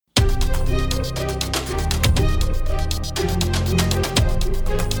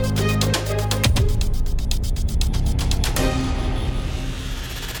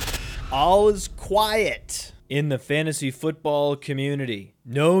All is quiet in the fantasy football community.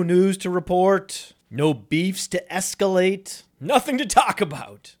 No news to report, no beefs to escalate, nothing to talk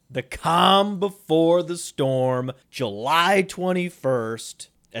about. The calm before the storm, July 21st,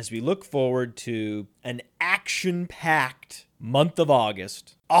 as we look forward to an action-packed month of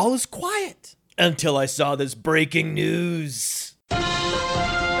August. All is quiet until I saw this breaking news.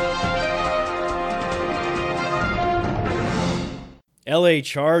 LA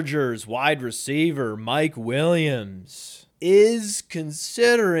Chargers wide receiver Mike Williams is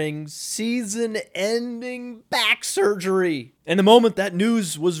considering season-ending back surgery. And the moment that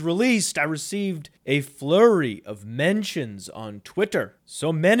news was released, I received a flurry of mentions on Twitter.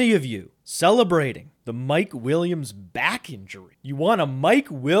 So many of you celebrating the Mike Williams back injury. You want a Mike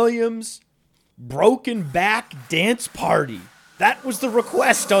Williams broken back dance party. That was the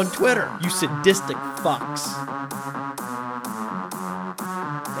request on Twitter, you sadistic fucks.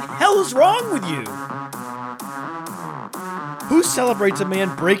 What the hell is wrong with you? Who celebrates a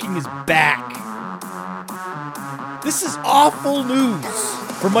man breaking his back? This is awful news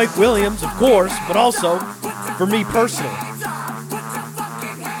for Mike Williams, of course, but also for me personally.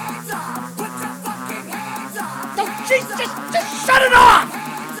 No, just shut it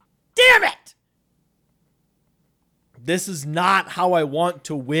off! Damn it! This is not how I want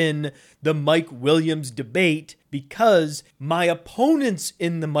to win the Mike Williams debate, because my opponents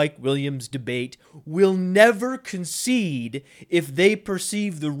in the Mike Williams debate will never concede if they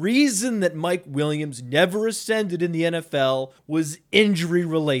perceive the reason that Mike Williams never ascended in the NFL was injury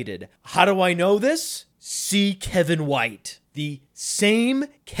related. How do I know this? See Kevin White. The same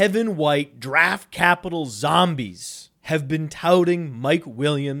Kevin White draft capital zombies have been touting Mike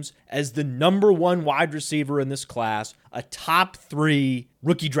Williams as the number one wide receiver in this class, a top 3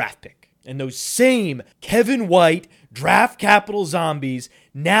 rookie draft pick. And those same Kevin White draft capital zombies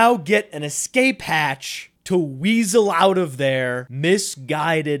now get an escape hatch to weasel out of their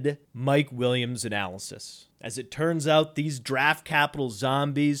misguided Mike Williams analysis. As it turns out, these draft capital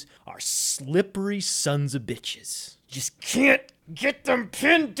zombies are slippery sons of bitches. Just can't get them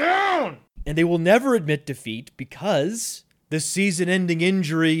pinned down! And they will never admit defeat because the season-ending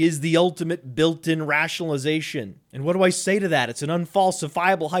injury is the ultimate built-in rationalization. And what do I say to that? It's an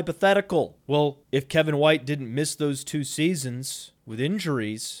unfalsifiable hypothetical. Well, if Kevin White didn't miss those 2 seasons with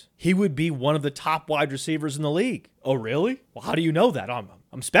injuries, he would be one of the top wide receivers in the league. Oh, really? Well, how do you know that?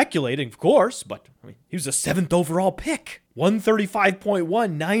 I'm speculating, of course, but he was a 7th overall pick. 135.1,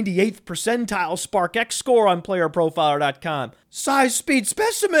 98th percentile SparkX score on playerprofiler.com. Size, speed,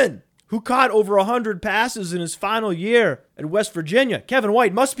 specimen. Who caught over 100 passes in his final year at West Virginia. Kevin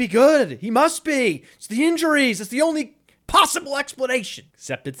White must be good. He must be. It's the injuries. It's the only possible explanation.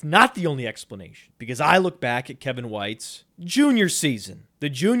 Except it's not the only explanation, because I look back at Kevin White's junior season. The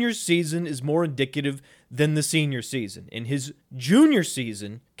junior season is more indicative than the senior season. In his junior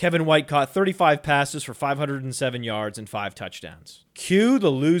season, Kevin White caught 35 passes for 507 yards and 5 touchdowns. Cue the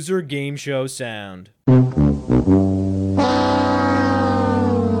loser game show sound.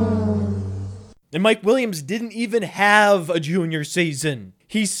 And Mike Williams didn't even have a junior season.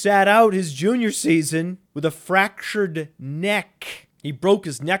 He sat out his junior season with a fractured neck. He broke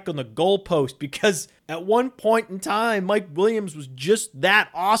his neck on the goalpost because at one point in time, Mike Williams was just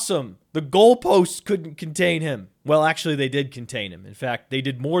that awesome. The goalposts couldn't contain him. Well, actually, they did contain him. In fact, they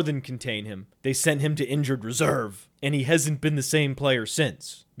did more than contain him. They sent him to injured reserve. And he hasn't been the same player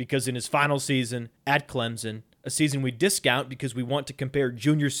since. Because in his final season at Clemson, a season we discount because we want to compare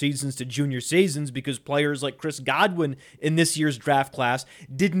junior seasons to junior seasons, because players like Chris Godwin in this year's draft class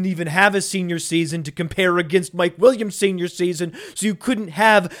didn't even have a senior season to compare against Mike Williams' senior season, so you couldn't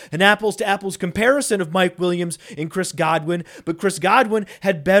have an apples-to-apples comparison of Mike Williams and Chris Godwin, but Chris Godwin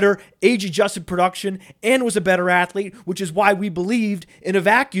had better age-adjusted production and was a better athlete, which is why we believed in a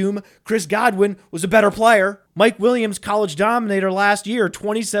vacuum Chris Godwin was a better player. Mike Williams, college dominator last year,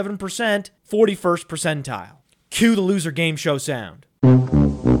 27%, 41st percentile. Cue the loser game show sound.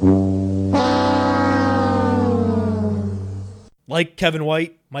 Like Kevin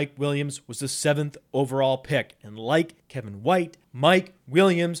White, Mike Williams was the 7th overall pick. And like Kevin White, Mike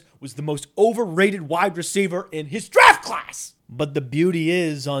Williams was the most overrated wide receiver in his draft class. But the beauty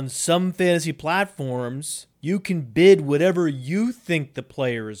is, on some fantasy platforms, you can bid whatever you think the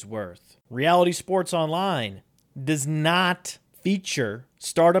player is worth. Reality Sports Online does not feature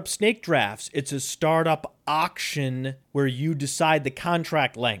startup snake drafts. It's a startup auction where you decide the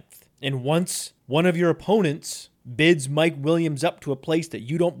contract length. And once one of your opponents bids Mike Williams up to a place that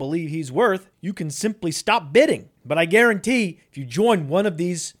you don't believe he's worth, you can simply stop bidding. But I guarantee if you join one of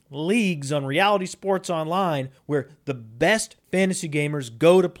these leagues on Reality Sports Online where the best fantasy gamers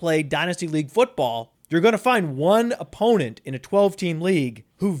go to play Dynasty League football, you're going to find one opponent in a 12-team league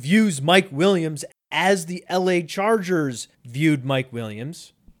who views Mike Williams as the LA Chargers viewed Mike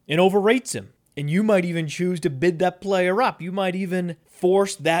Williams and overrates him. And you might even choose to bid that player up. You might even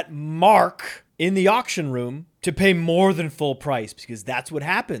force that mark in the auction room to pay more than full price, because that's what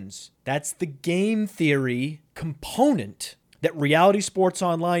happens. That's the game theory component that Reality Sports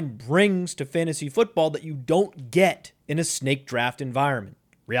Online brings to fantasy football that you don't get in a snake draft environment.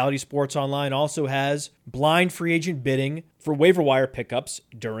 Reality Sports Online also has blind free agent bidding for waiver wire pickups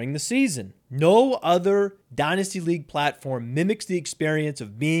during the season. No other Dynasty League platform mimics the experience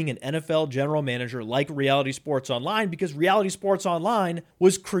of being an NFL general manager like Reality Sports Online, because Reality Sports Online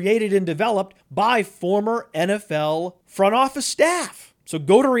was created and developed by former NFL front office staff. So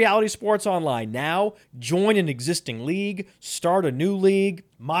go to Reality Sports Online now, join an existing league, start a new league,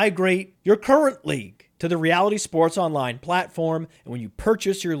 migrate your current league to the Reality Sports Online platform, and when you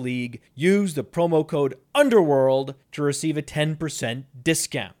purchase your league, use the promo code UNDERWORLD to receive a 10%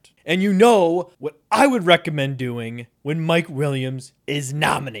 discount. And you know what I would recommend doing when Mike Williams is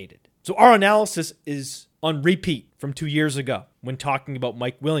nominated. So our analysis is on repeat from 2 years ago when talking about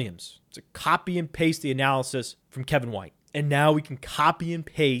Mike Williams. It's a copy and paste the analysis from Kevin White. And now we can copy and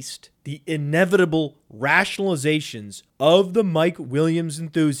paste the inevitable rationalizations of the Mike Williams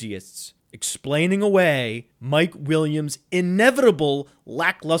enthusiasts explaining away Mike Williams' inevitable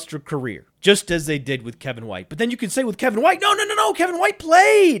lackluster career, just as they did with Kevin White. But then you can say with Kevin White, no, Kevin White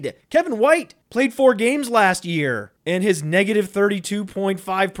played. Kevin White played 4 games last year, and his negative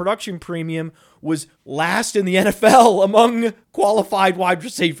 32.5 production premium was last in the NFL among qualified wide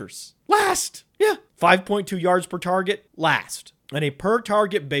receivers. Last. Yeah. 5.2 yards per target, last. On a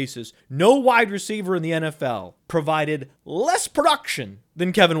per-target basis, no wide receiver in the NFL provided less production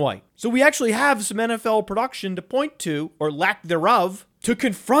than Kevin White. So we actually have some NFL production to point to, or lack thereof, to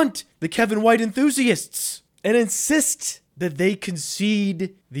confront the Kevin White enthusiasts and insist that they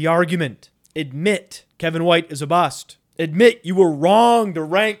concede the argument. Admit Kevin White is a bust. Admit you were wrong to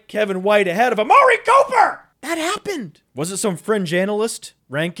rank Kevin White ahead of Amari Cooper. That happened. Was it some fringe analyst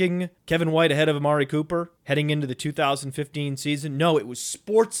ranking Kevin White ahead of Amari Cooper heading into the 2015 season? No, it was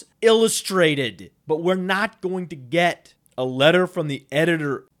Sports Illustrated. But we're not going to get a letter from the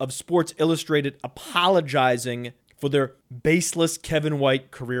editor of Sports Illustrated apologizing for their baseless Kevin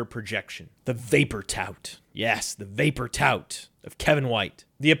White career projection. The vapor tout. Yes, the vapor tout of Kevin White.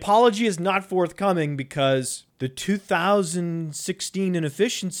 The apology is not forthcoming because the 2016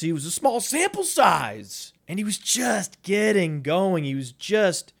 inefficiency was a small sample size. And he was just getting going. He was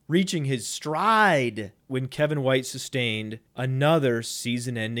just reaching his stride when Kevin White sustained another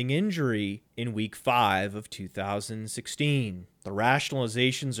season-ending injury in Week 5 of 2016. The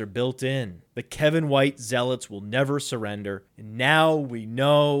rationalizations are built in. The Kevin White zealots will never surrender. And now we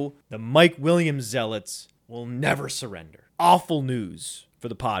know the Mike Williams zealots will never surrender. Awful news for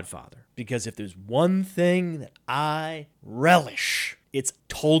the Podfather. Because if there's one thing that I relish, it's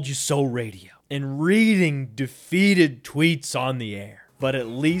Told You So Radio and reading defeated tweets on the air. But at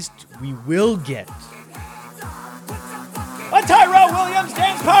least we will get a Tyrell Williams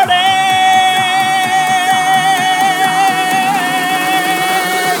dance party!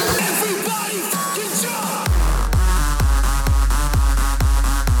 Everybody fucking jump!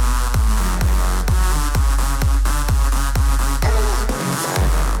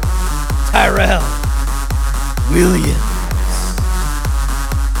 Tyrell Williams.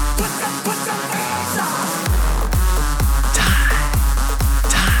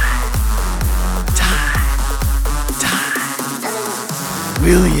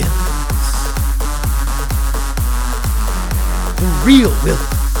 Williams. The real Williams.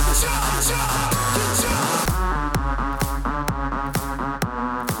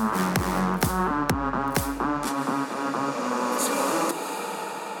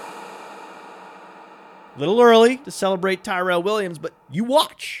 A little early to celebrate Tyrell Williams, but you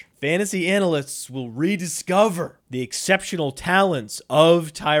watch. Fantasy analysts will rediscover the exceptional talents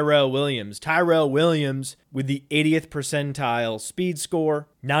of Tyrell Williams. Tyrell Williams with the 80th percentile speed score,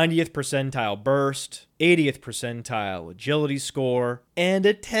 90th percentile burst, 80th percentile agility score, and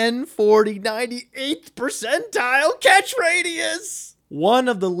a 1040 98th percentile catch radius. One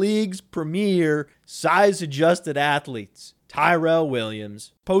of the league's premier size-adjusted athletes, Tyrell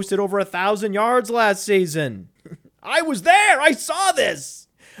Williams, posted over 1,000 yards last season. I was there. I saw this.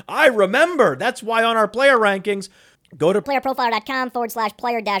 I remember. That's why on our player rankings, Go to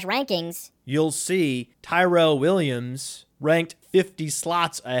playerprofiler.com/player-rankings. You'll see Tyrell Williams ranked 50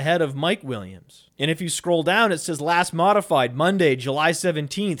 slots ahead of Mike Williams. And if you scroll down, it says last modified Monday, July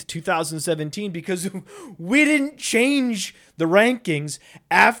 17th, 2017, because we didn't change the rankings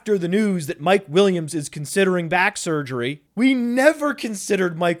after the news that Mike Williams is considering back surgery. We never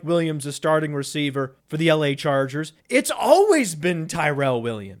considered Mike Williams a starting receiver for the LA Chargers. It's always been Tyrell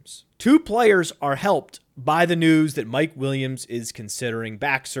Williams. Two players are helped by the news that Mike Williams is considering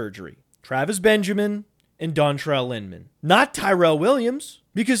back surgery. Travis Benjamin and Dontrell Inman. Not Tyrell Williams,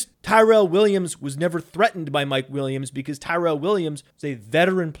 because Tyrell Williams was never threatened by Mike Williams, because Tyrell Williams was a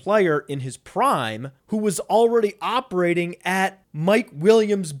veteran player in his prime who was already operating at Mike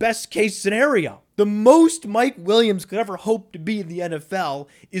Williams' best case scenario. The most Mike Williams could ever hope to be in the NFL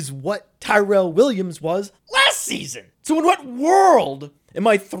is what Tyrell Williams was last season. So in what world am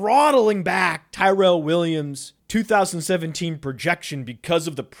I throttling back Tyrell Williams' 2017 projection because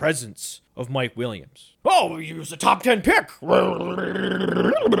of the presence of Mike Williams? Oh, he was a top 10 pick.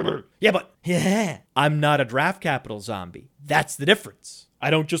 Yeah, but I'm not a draft capital zombie. That's the difference.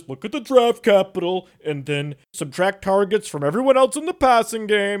 I don't just look at the draft capital and then subtract targets from everyone else in the passing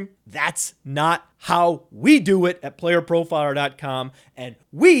game. That's not how we do it at playerprofiler.com, and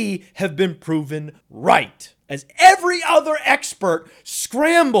we have been proven right. As every other expert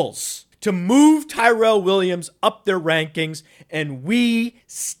scrambles to move Tyrell Williams up their rankings, and we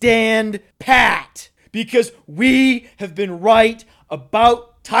stand pat because we have been right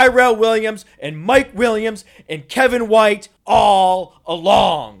about Tyrell Williams and Mike Williams and Kevin White all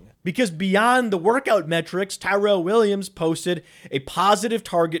along. Because beyond the workout metrics, Tyrell Williams posted a positive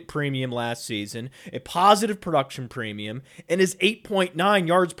target premium last season, a positive production premium, and his 8.9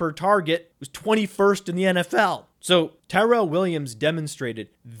 yards per target was 21st in the NFL. So Tyrell Williams demonstrated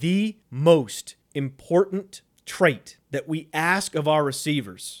the most important trait that we ask of our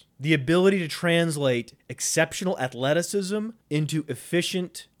receivers: the ability to translate exceptional athleticism into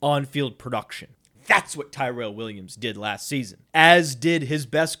efficient on-field production. That's what Tyrell Williams did last season, as did his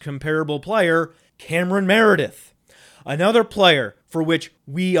best comparable player, Cameron Meredith. Another player for which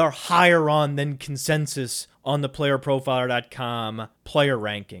we are higher on than consensus on the playerprofiler.com player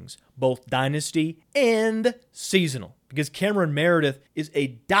rankings, both dynasty and seasonal, because Cameron Meredith is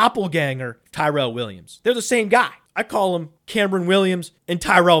a doppelganger of Tyrell Williams. They're the same guy. I call him Cameron Williams and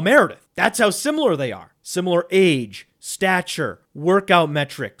Tyrell Meredith. That's how similar they are. Similar age, stature, workout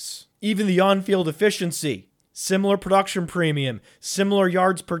metrics, even the on-field efficiency, similar production premium, similar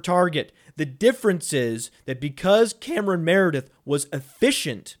yards per target. The difference is that because Cameron Meredith was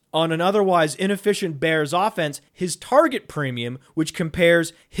efficient on an otherwise inefficient Bears offense, his target premium, which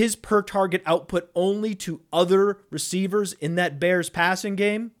compares his per target output only to other receivers in that Bears passing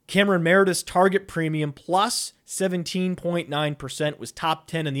game, Cameron Meredith's target premium plus 17.9% was top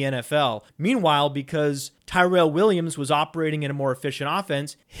 10 in the NFL. Meanwhile, because Tyrell Williams was operating in a more efficient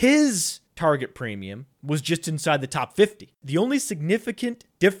offense, his target premium was just inside the top 50. The only significant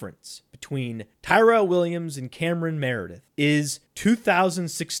difference between Tyrell Williams and Cameron Meredith is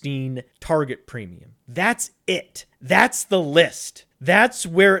 2016 target premium. That's it. That's the list. That's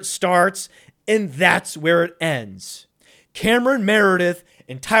where it starts, and that's where it ends. Cameron Meredith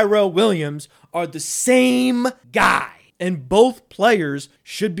and Tyrell Williams are the same guy, and both players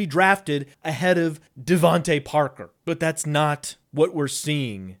should be drafted ahead of Devontae Parker. But that's not what we're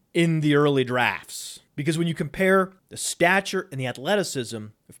seeing in the early drafts. Because when you compare the stature and the athleticism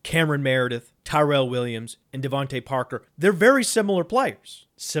of Cameron Meredith, Tyrell Williams, and Devontae Parker, they're very similar players.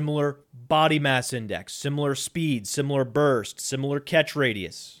 Similar body mass index, similar speed, similar burst, similar catch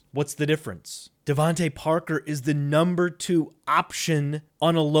radius. What's the difference? Devontae Parker is the number 2 option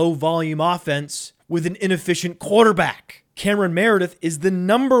on a low-volume offense with an inefficient quarterback. Cameron Meredith is the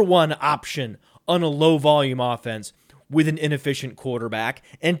number 1 option on a low-volume offense with an inefficient quarterback,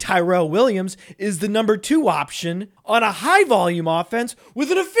 and Tyrell Williams is the number 2 option on a high-volume offense with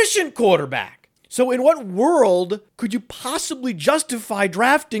an efficient quarterback. So in what world could you possibly justify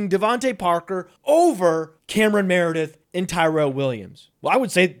drafting Devontae Parker over Cameron Meredith and Tyrell Williams? Well, I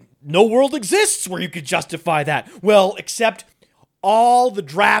would say no world exists where you could justify that. Well, except all the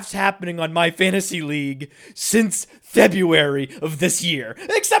drafts happening on my fantasy league since February of this year.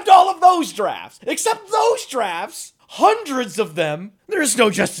 Except all of those drafts. Except those drafts. Hundreds of them. There's no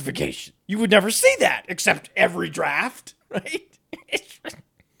justification. You would never see that except every draft, right?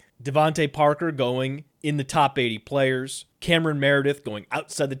 Devontae Parker going in the top 80 players. Cameron Meredith going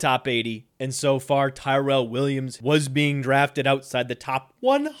outside the top 80. And so far, Tyrell Williams was being drafted outside the top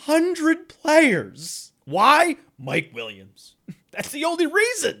 100 players. Why? Mike Williams. That's the only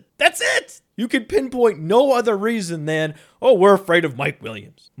reason. That's it. You can pinpoint no other reason than, oh, we're afraid of Mike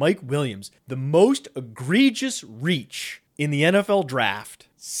Williams. Mike Williams, the most egregious reach in the NFL draft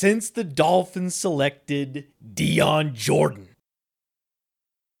since the Dolphins selected Deion Jordan.